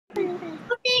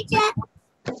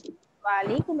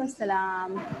Walaikum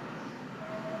assalam.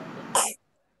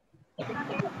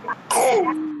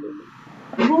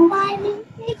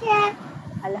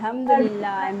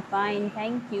 Alhamdulillah, I'm fine.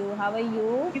 Thank you. How are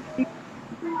you?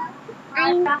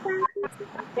 I'm fine.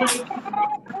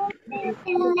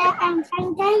 I'm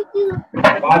fine. Thank you.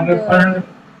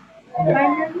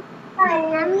 Good.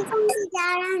 Assalamualaikum.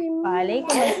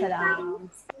 Walaikum assalam.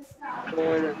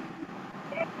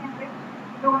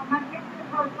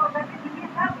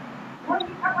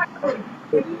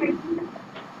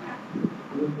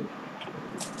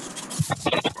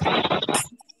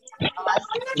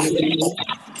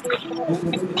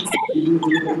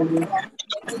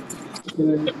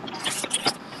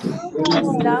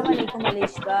 Assalamu alaikum,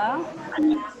 Alishba.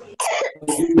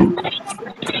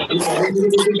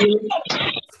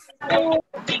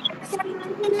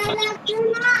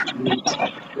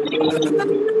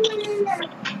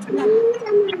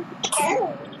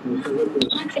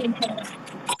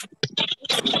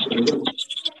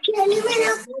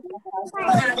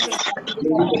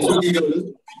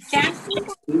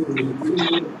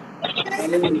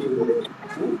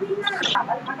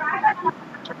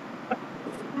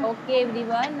 Okay,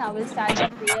 everyone. Now we'll start the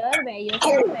prayer. Wear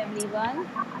yourself, everyone.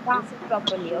 Listen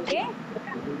properly, okay?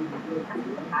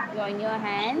 Join your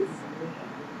hands.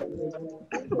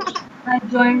 I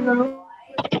joined the room.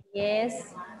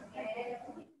 Yes.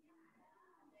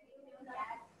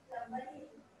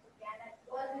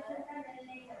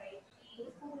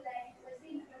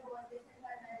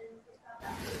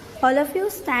 All of you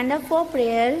stand up for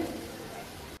prayer.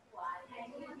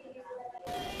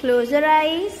 Close your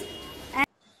eyes.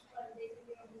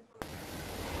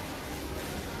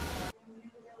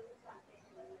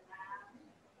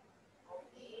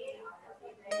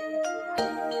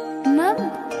 Mom,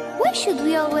 why should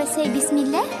we always say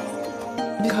Bismillah?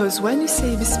 Because when you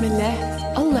say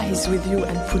Bismillah, Allah is with you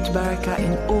and put barakah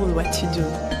in all what you do.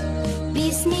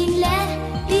 Bismillah,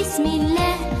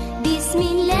 Bismillah,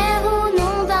 Bismillah, au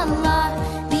nom d'Allah.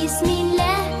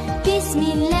 Bismillah,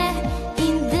 Bismillah,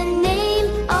 in the name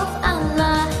of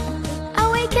Allah. I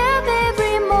wake up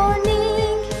every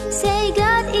morning, say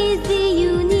God is the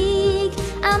unique.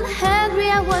 I'm hungry,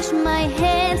 I wash my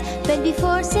hands, but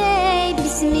before say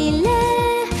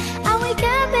Bismillah. I wake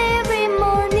up every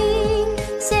morning,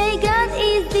 say God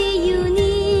is the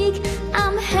unique.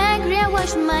 I'm hungry, I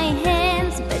wash my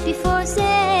hands, but before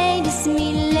say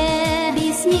Bismillah.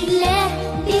 Bismillah,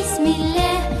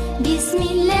 Bismillah,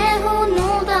 Bismillah, au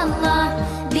nom d'Allah.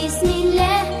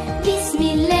 Bismillah,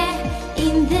 Bismillah,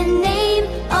 in the name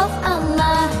of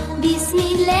Allah.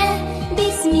 Bismillah,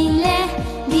 Bismillah,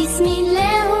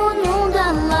 Bismillah, au nom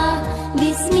d'Allah.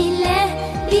 Bismillah,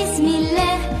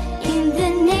 Bismillah, in the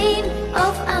name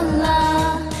of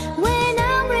Allah. When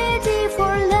I'm ready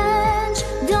for lunch,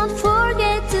 don't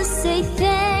forget to say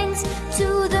thanks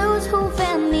to those who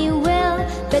fed me well,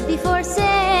 but before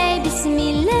say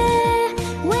Bismillah.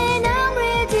 When I'm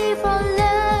ready for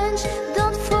lunch,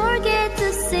 don't forget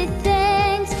to say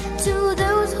thanks to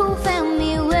those who fed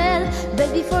me well,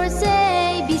 but before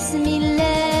say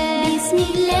Bismillah.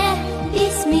 Bismillah,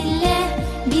 Bismillah,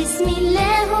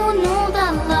 Bismillah, au nom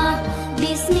d'Allah.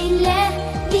 Bismillah,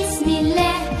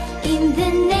 Bismillah, in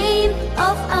the name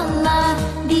of Allah.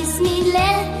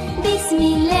 Bismillah,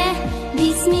 Bismillah,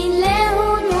 Bismillah,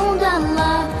 au nom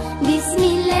d'Allah.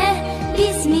 Bismillah,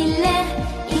 Bismillah,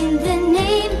 in the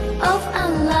name of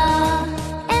Allah.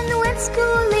 And when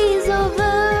school is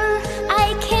over,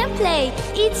 I can play,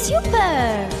 it's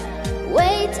super.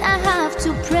 Wait, I have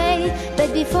to pray,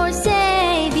 but before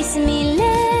say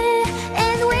Bismillah.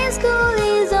 And when school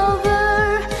is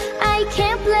over, I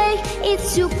can play, it's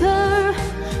super.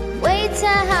 Wait,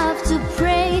 I have to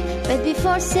pray, but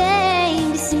before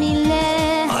saying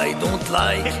Bismillah. I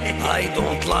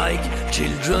don't like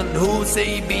children who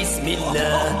say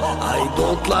Bismillah. I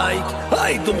don't like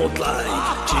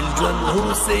children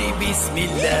who say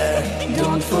Bismillah.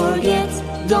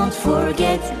 Don't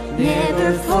forget,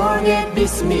 never forget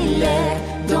Bismillah.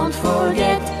 Don't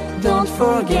forget,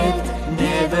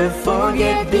 never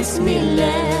forget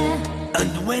Bismillah.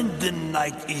 And when the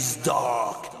night is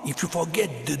dark, if you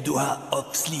forget the dua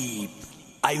of sleep,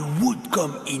 I would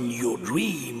come in your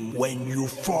dream when you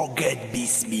forget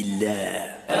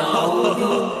Bismillah.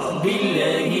 أعوذ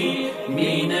بالله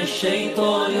من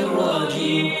الشيطان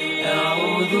الرجيم.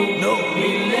 أعوذ بالله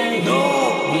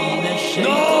من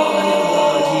الشيطان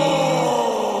الرجيم.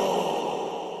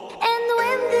 And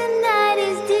when the night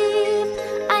is deep,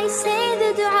 I say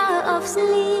the dua of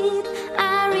sleep.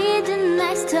 I read a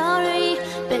nice story,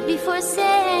 but before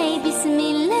say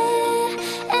Bismillah.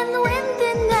 And when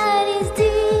the night is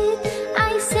deep,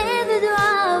 I say the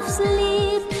dua of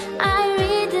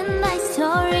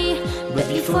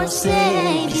Therefore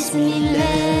say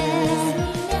Bismillah.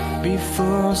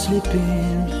 Before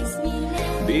sleeping,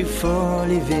 before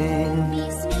living,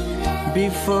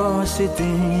 before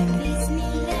sitting,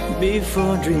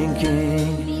 before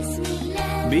drinking,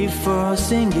 before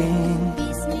singing,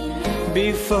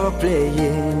 before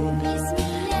playing,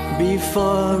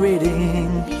 before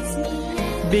reading,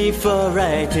 before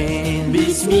writing.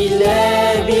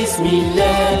 Bismillah,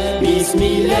 Bismillah,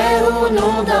 Bismillah, au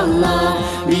nom d'Allah.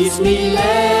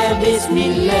 Bismillah,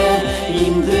 Bismillah,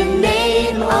 in the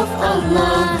name of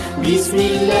Allah.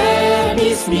 Bismillah,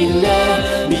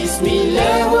 Bismillah,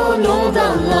 Bismillah, au nom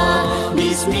d'Allah.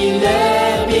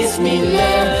 Bismillah,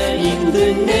 Bismillah, in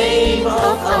the name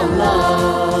of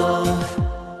Allah.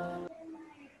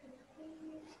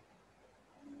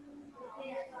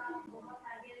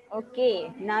 Okay,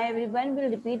 now everyone will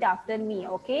repeat after me,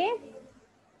 okay?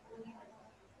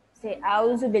 Say,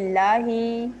 Auzu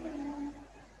Billahi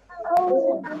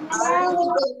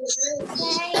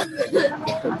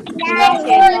Minash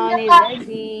Shaitanir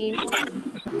Rajim.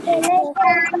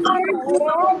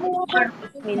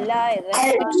 Bismillahir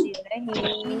Rahmanir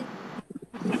Rahim.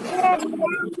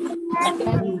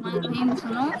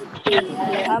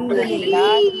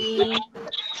 Alhamdulillahi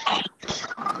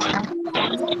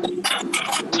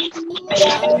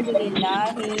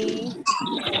Alhamdulillahi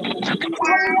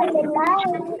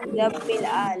Rabbil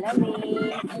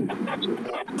Alamin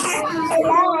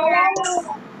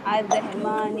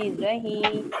Ar-Rahmanir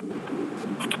Rahim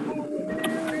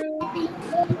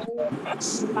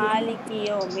Maliki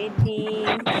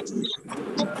Yawmiddin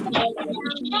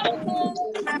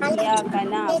Iyyaka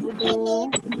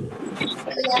na'budu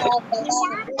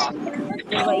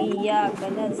wa iyyaka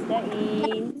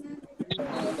nasta'in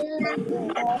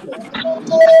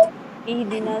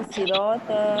Ihdinas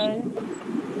siratal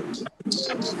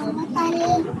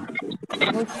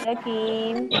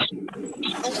mustaqim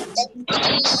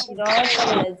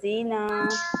siratal ladzina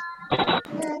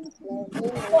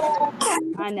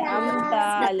an'amta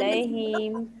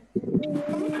alaihim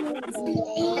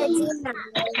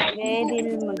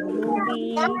ghairil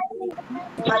maghdubi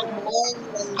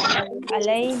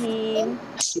alaihim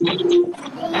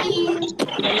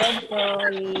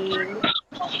waladdallin.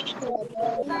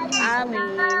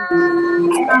 Amin.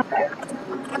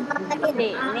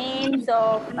 Say names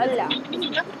of Allah.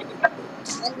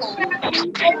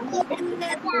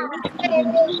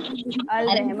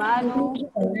 Al-Rahmanu,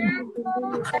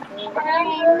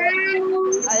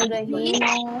 Al-Rahimu,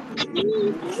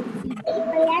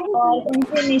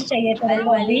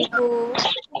 Al-Maliku,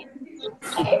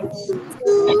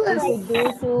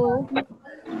 Al-Quddusu,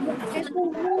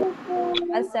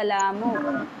 As-Salamu.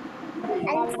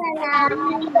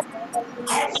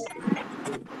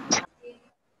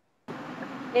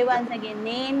 Say once again,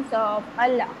 names of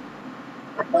Allah.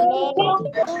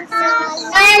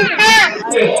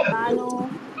 Al-Rahmanu,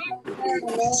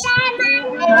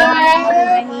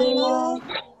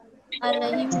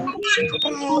 Al-Rahimu,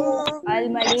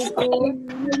 Al-Maliku,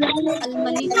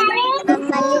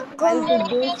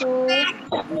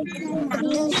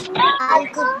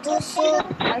 Al-Quddusu,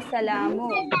 As-Salamu.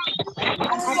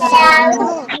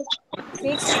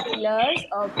 6 pillars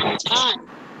of Iman.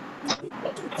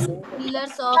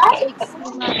 Pillars of six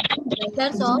Iman.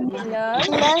 Pillars of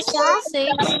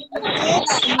six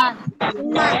Iman.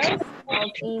 Pillars of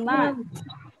Iman.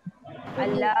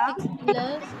 Allah,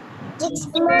 Six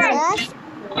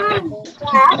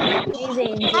His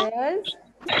angels,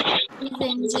 His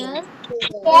angels,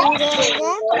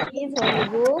 His holy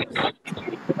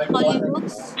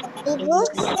books, holy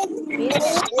books, His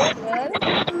messenger,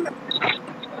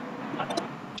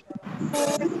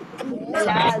 the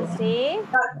last day,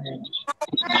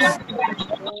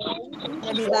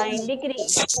 the divine decree.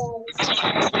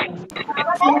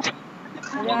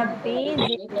 Rabbi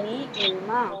zidni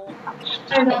ilma.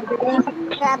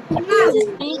 Rabbi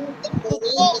zidni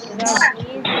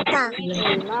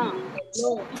ilma.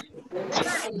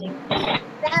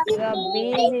 Rabbi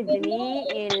zidni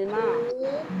ilma.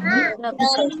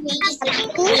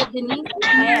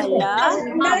 है अल्लाह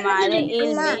हमारे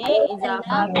इल्म में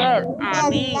इजाफा कर.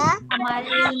 आमीन.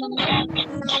 हमारे इल्म में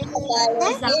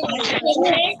अस्सलाम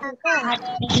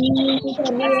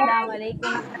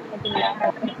वालेकुम रहमतुल्लाह.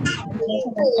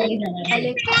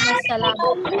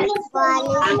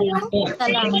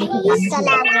 वालेकुम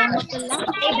अस्सलाम रहमतुल्लाह.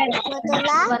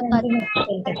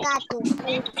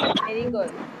 Very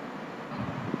good.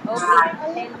 Okay,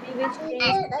 tell me which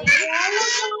day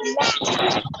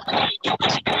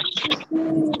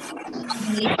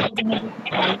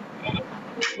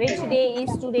is today? Which day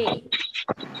is today?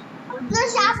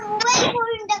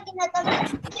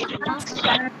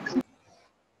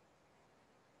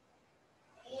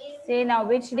 Say now,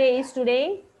 which day is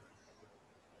today?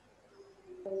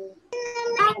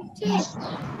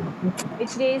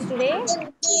 Which day is today?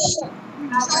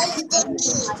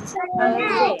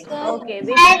 Thursday. Okay.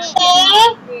 Which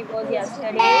day was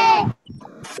yesterday?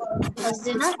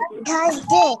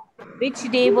 Which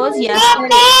day was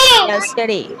yesterday?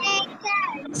 Yesterday.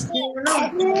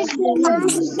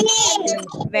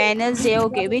 Wednesday.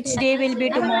 Okay. Which day will be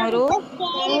tomorrow?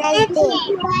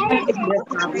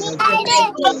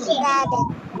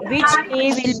 Which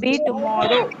day will be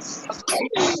tomorrow?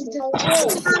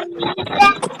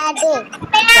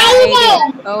 Friday.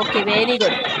 Okay, very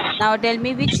good. Now tell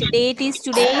me which date is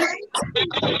today?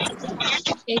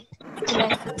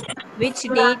 Which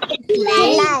date is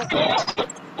today?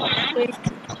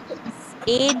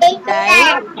 8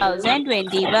 July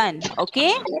 2021.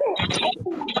 Okay?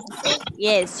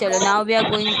 Yes, chalo. Now we are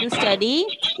going to study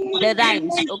the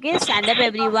rhymes. Okay, stand up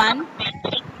everyone.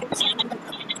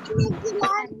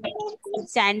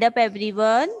 Stand up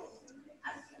everyone.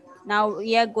 Now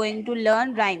we are going to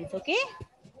learn rhymes. Okay?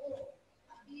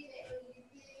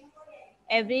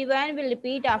 Everyone will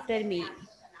repeat after me.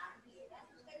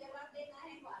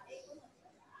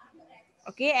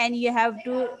 Okay, and you have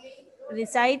to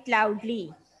recite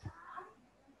loudly.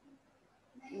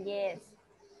 Yes.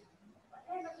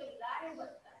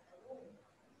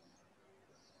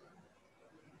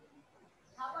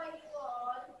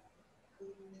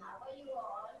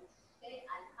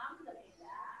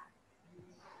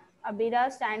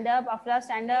 Abira, stand up. Afra,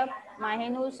 stand up.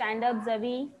 Mahenu, stand up.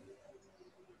 Zavi.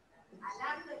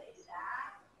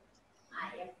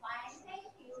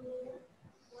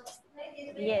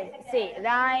 Yes. Say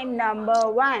rhyme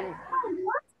number 1.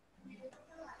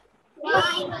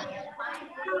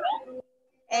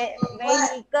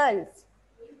 Vehicles.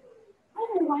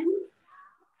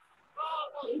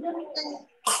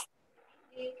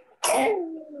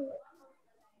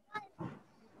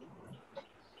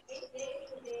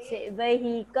 Say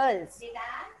vehicles.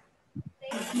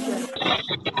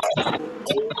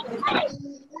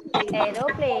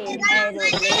 Aeroplane.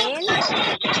 Aeroplane.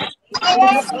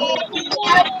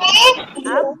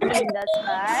 Up in the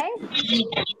sky.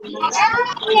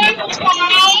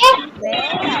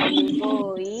 Where are you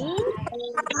going?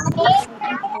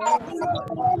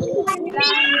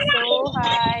 Flying so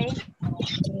high.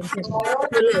 Over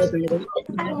the hills.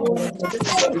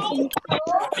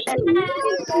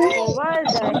 Over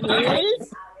the seas.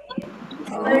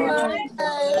 Aeroplane.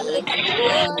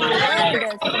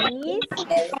 Aeroplane.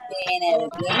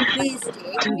 Please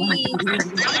take me.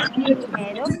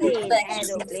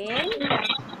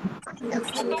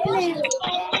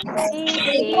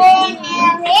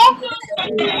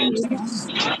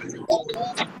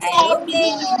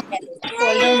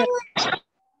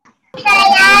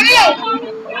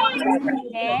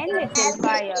 And little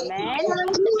fireman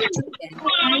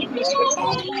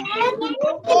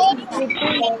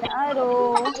sitting in a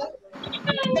row.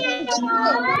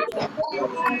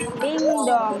 Ding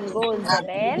dong goes the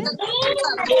bell.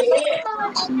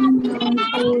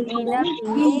 In a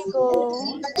they go.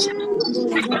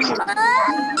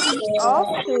 Off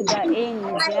to the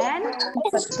engine.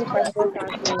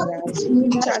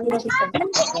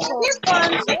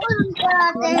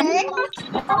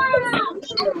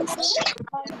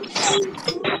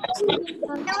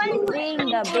 Bring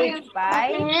the big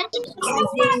pipe.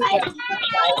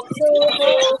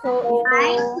 So.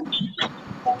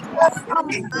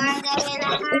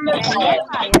 When the fire's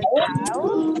out,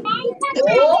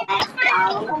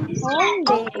 home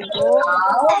they go.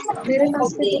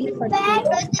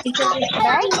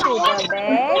 Back to the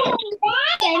bed.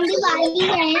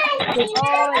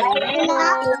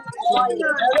 All in a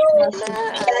row.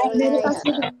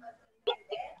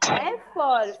 F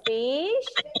for fish.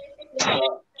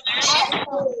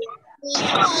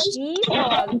 G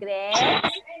for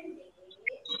grapes.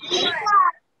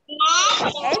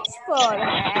 H for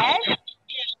hat.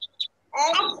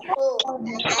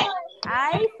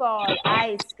 I for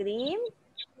ice cream.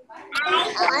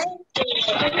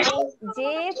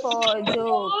 J for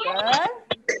joker.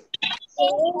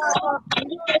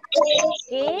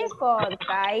 K for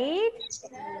kite.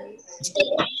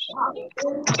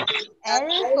 L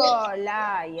for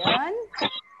lion.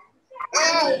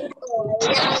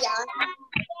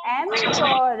 M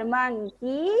for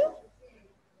monkey.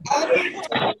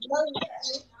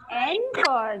 N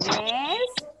for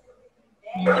nest.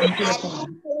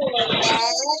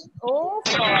 O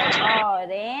for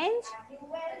orange.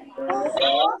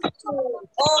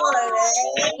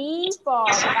 P for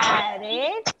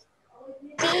parrot.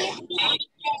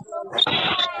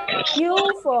 Q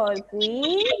for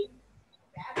queen.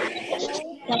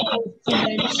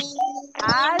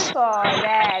 R for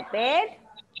rabbit.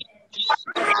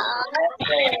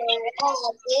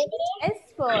 S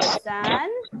for sun.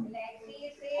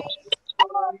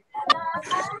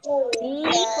 T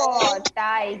for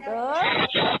tiger.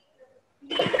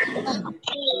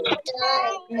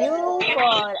 U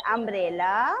for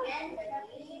umbrella.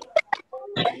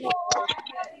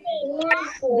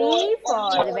 V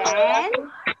for van.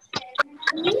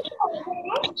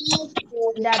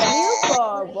 W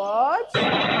for watch.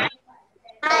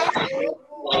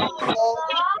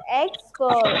 X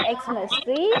for Xmas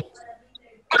tree.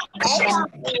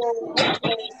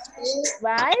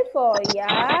 Y for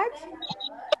yard.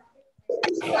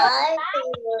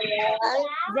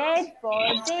 Z for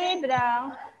zebra.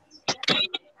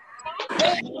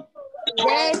 Z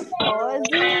for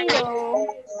zero.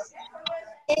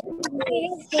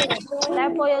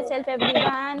 Clap for yourself,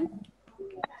 everyone.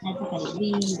 Come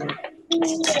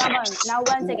on. Now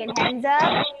once again, hands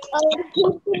up.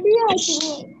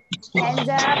 Hands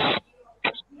up.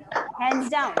 Hands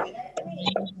down.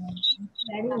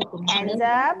 Hands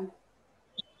up.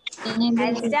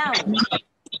 Hands down.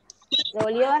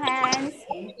 Roll your hands.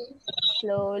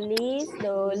 Slowly,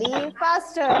 slowly,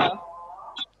 faster.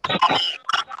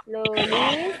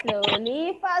 Slowly,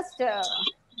 slowly, faster.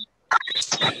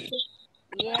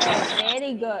 Yes,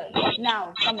 very good.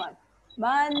 Now, come on.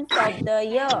 Months of the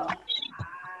year.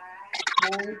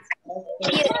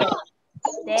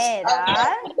 There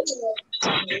are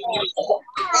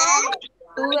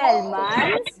 12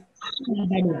 months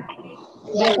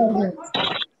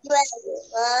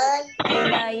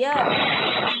in a year.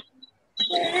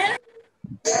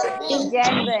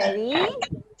 January.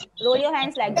 Roll your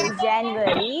hands like this.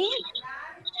 January.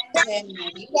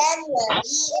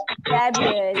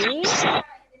 February.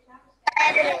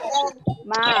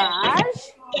 March.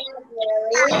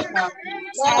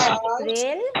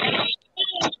 April.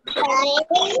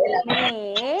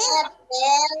 May.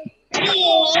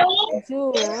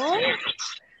 June.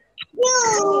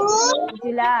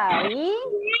 July.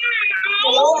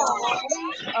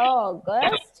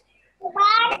 August.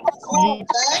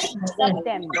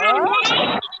 September.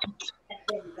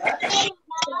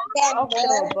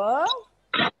 October.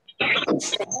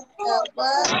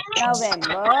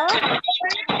 November.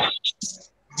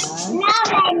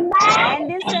 And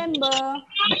December.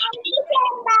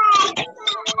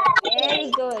 Very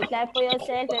good. Clap for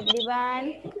yourself, everyone.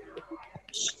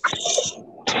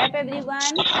 Clap,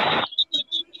 everyone.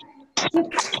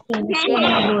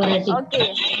 Yes.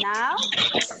 Okay. Now,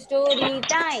 story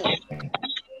time.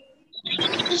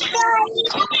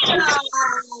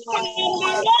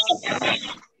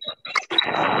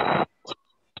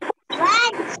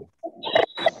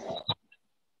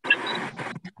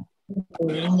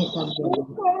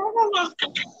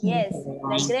 Yes,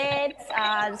 the grapes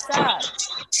are sour.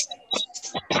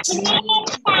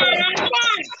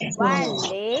 One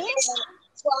day,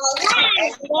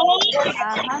 a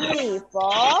hungry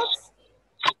fox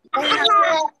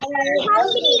saw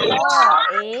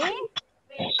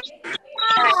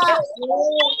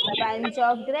a bunch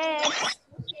of grapes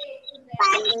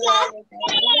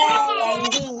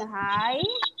hanging high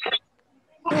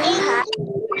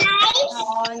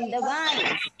on the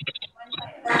vines.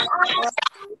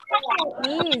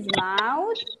 His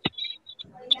mouth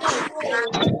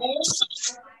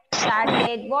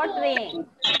started watering.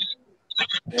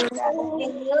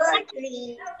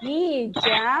 He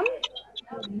jumped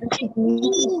the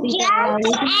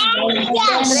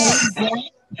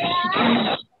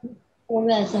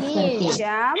grapes. He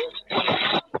jumped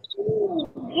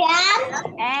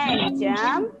and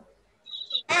jumped,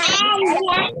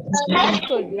 but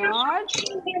could not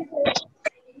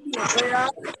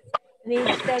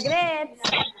reach the grapes.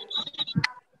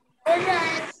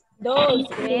 Those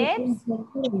grapes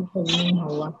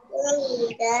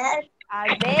are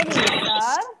very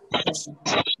sour.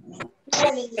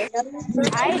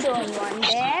 I don't want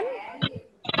them,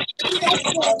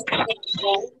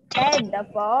 said the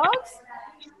fox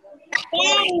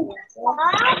and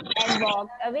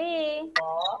walked away.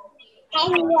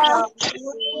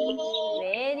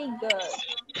 Very good.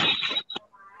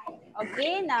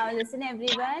 Okay, now listen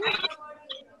everyone.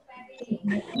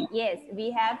 Yes,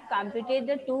 we have completed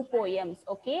the 2 poems.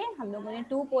 Okay, हम लोगों ने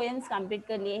 2 poems complete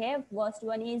कर लिए हैं. First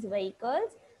one is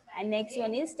vehicles and next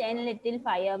one is 10 little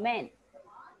firemen.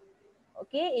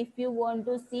 Okay, if you want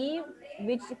to see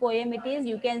which poem it is,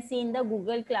 you can see in the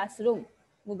Google Classroom.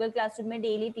 Google Classroom में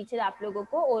daily teacher आप लोगों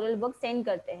को oral work send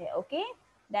करते हैं. Okay,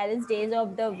 that is days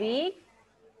of the week,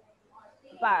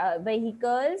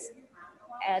 vehicles,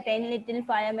 10 little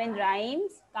firemen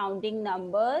rhymes, counting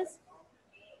numbers,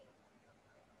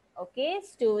 Okay,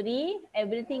 story,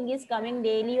 everything is coming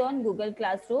daily on Google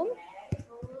Classroom.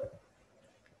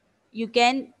 You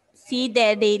can see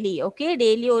there daily. Okay,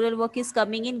 daily oral work is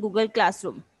coming in Google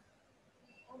Classroom.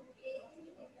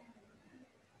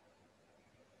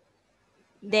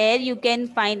 There you can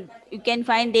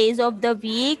find days of the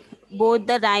week, both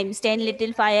the rhymes, 10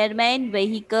 little firemen,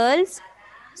 vehicles,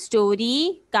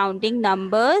 story, counting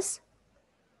numbers.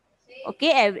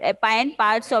 Okay, and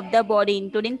parts of the body,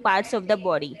 including parts of the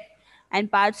body,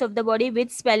 and parts of the body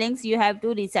with spellings you have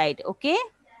to recite. Okay,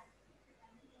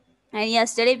 and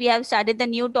yesterday we have started the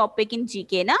new topic in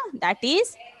GK, na, that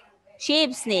is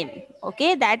shapes name.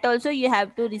 Okay, that also you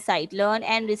have to recite, learn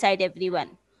and recite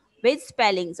everyone with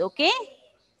spellings. Okay,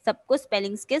 सबको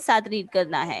spellings के साथ read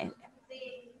करना है.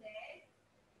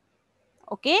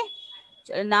 Okay,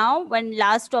 so now one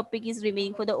last topic is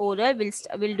remaining for the oral,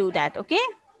 we'll do that. Okay,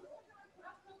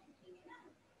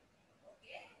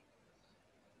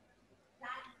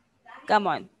 come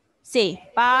on, say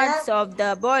parts of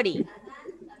the body.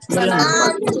 Head,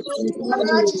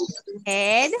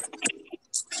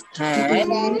 Head, hair,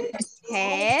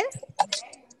 head,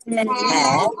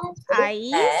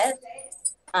 eyes, head,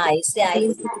 eyes,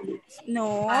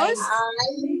 nose,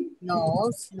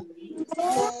 nose,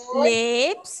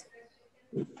 lips,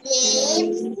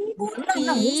 बोलो ना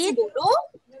अपना मुंह से teeth, बोलो.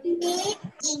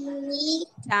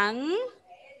 tongue,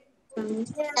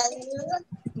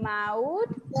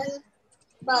 mouth,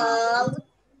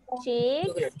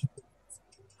 cheeks,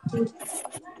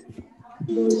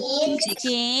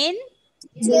 chin,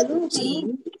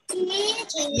 Chin,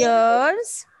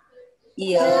 ears,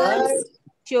 ears,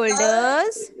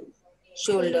 shoulders,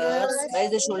 shoulders. Where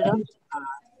is the shoulder?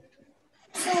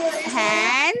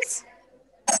 hands,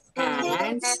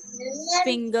 Hands,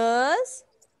 fingers,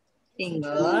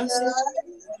 fingers,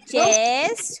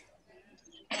 chest.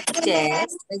 chest. Where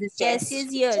is the Chest is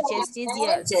chest? here. Chest is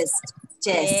here. Chest,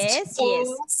 chest. Yes,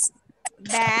 yes.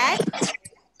 Back,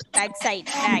 back side,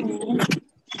 back,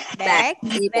 Back,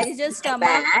 back. Where is your stomach?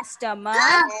 back, Stomach.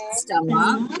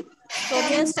 stomach, Show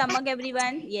me your stomach,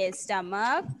 everyone. Yes,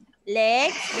 stomach.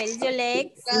 Legs. Where is your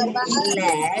legs? leg,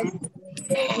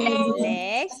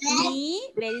 Legs. Knee.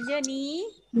 Where is your knee?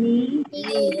 knee,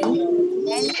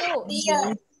 And toes. knee,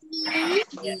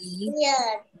 knee,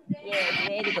 Yes,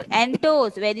 very good. And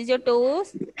toes. Where is your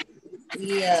toes?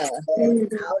 ear,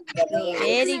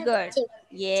 Very nose. good.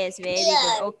 Yes, very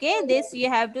good. Okay, this you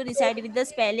have to recite with the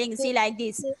spelling. See, like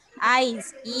this.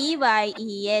 Eyes.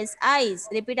 EYES. Eyes.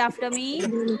 Repeat after me.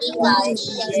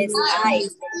 EYES,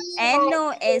 eyes.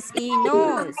 NOSE.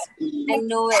 Nose.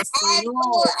 NOSE,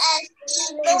 nose.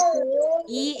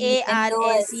 EARS.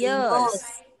 NOSE, Ears. nose.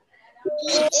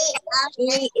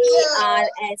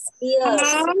 EARS, ears.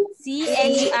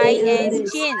 CHIN.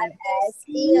 Chin. EARS,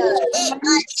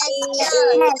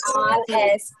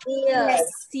 ears.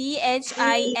 EARS, ears.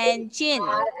 CHIN. Chin.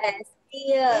 EARS,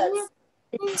 ears.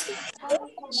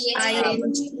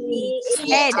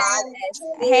 Head.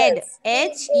 EARS, Head.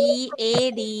 ears.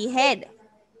 HEAD. Head.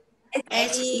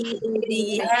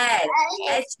 HEAD, head.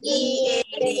 HEAD,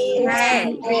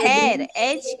 head.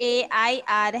 Hair.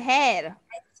 HAIR. Hair.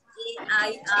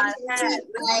 HAIR, head.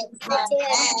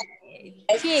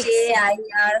 Cheeks.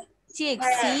 HAIR, Chick.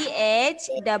 head.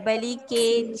 CHEEK.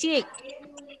 Chick. CHEEK,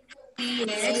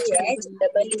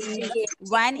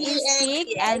 One is chick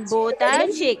and both are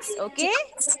chicks. Okay.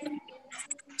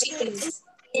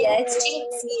 Yes.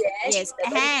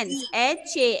 Hands.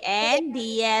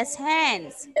 HANDS.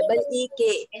 Hands.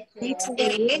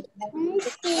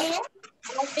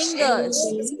 Fingers. FINGERS. Fingers.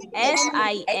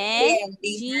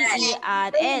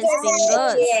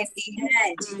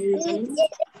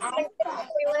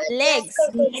 Legs.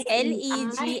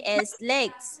 LEGS.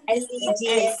 Legs.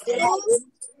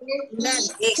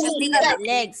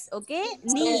 Legs. Okay.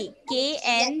 Knee.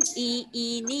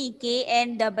 KNEE. Knee.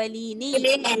 KNEE. Knee.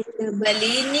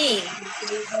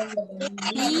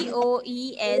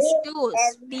 TOES. Toes.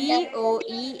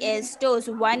 TOES. Toes.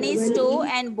 One is toe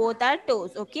and both are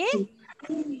toes. Okay.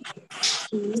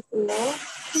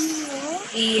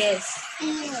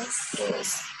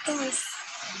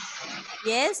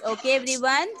 Yes, okay,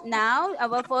 everyone. Now,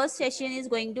 our first session is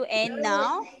going to end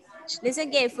now.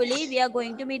 Listen carefully. We are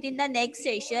going to meet in the next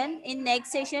session. In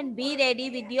next session, be ready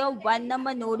with your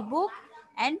 1-number notebook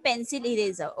and pencil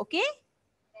eraser. Okay?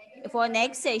 For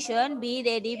next session, be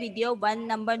ready with your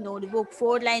 1-number notebook,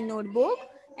 4-line notebook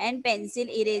and pencil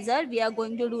eraser. We are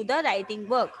going to do the writing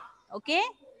work. Okay?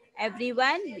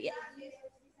 Everyone,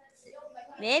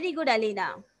 very good,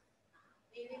 Alina.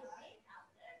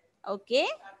 Okay?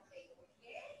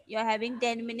 You are having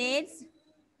 10 minutes.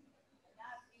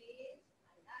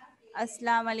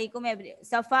 Assalamu alaikum everyone.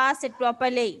 Safa, sit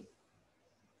properly.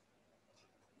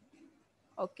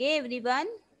 Okay, everyone.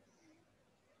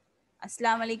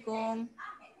 Assalamu alaikum.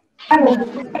 Allah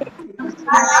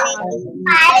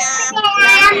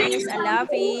Hafiz. Allah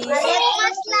Hafiz.